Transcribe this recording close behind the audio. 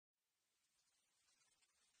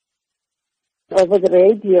over the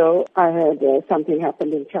radio, I heard something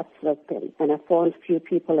happened in Chatsworth, and I phoned a few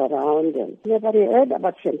people around, and nobody heard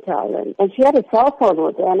about Chantal. And she had a cell phone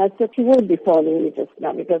with her, and I said, she wouldn't be phoning me just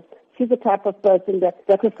now, because she's the type of person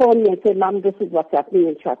that will phone me and say, Mom, this is what's happening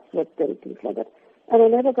in Chatsworth, and things like that. And I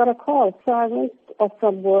never got a call. So I went off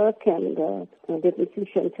from work and didn't see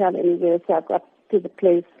Chantal anywhere. So I got to the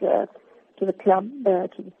place, to the club, to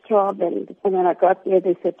the Throb, and when I got there,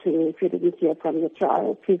 they said to me, if you didn't hear from your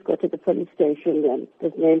child, please go to the police station, and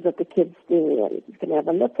there's names of the kids there, and you can have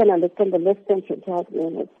a look. And I looked on the list, and Chantal's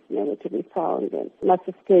name was never to be found, and must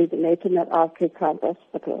have stayed in National Arcade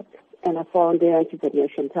Hospital. And I found there, and she said, no,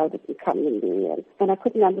 Chantal didn't come in there. And I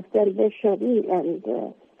couldn't understand where she was, and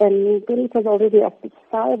then it was already up to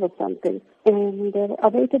 5 or something. And I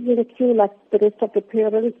waited in the queue like the rest of the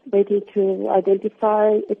parents, waiting to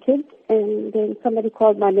identify the kids. And then somebody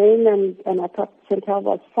called my name, and I thought Chantal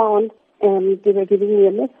was found, and they were giving me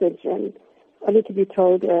a message. And only to be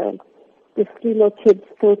told there's 3 more kids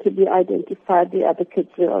still to be identified. The other kids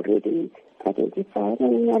were already identified.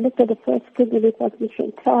 And I looked at the first kid, and it wasn't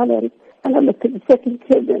Chantal. And I looked at the second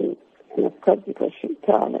kid, and of course it was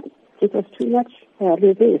Chantal. And it was too much.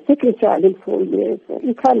 Losing a second child in 4 years.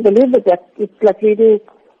 You can't believe it. That it's like reading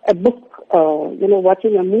a book or,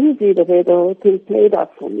 watching a movie, the way the whole thing played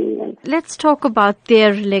out for me. And let's talk about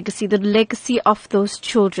their legacy, the legacy of those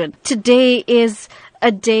children. Today is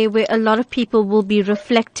a day where a lot of people will be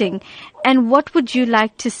reflecting. And what would you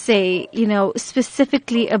like to say,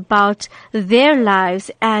 specifically about their lives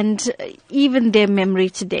and even their memory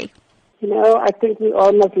today? I think we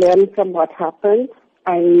all must learn from what happened.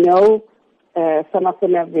 I know some of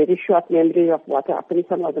them have very short memory of what happened.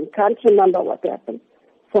 Some of them can't remember what happened.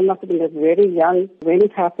 Some of them are very young when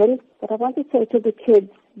it happened. But I want to say to the kids,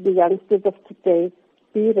 the youngsters of today,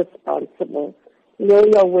 be responsible. Know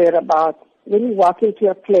your whereabouts. When you walk into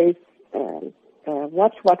a place,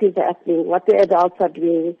 watch what is happening, what the adults are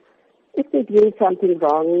doing. If they're doing something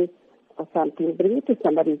wrong or something, bring it to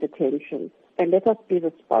somebody's attention. And let us be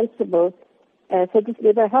responsible so this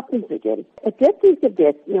never happens again. A death is a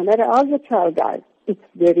death. No matter how your child dies, it's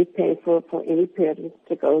very painful for any parent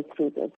to go through this.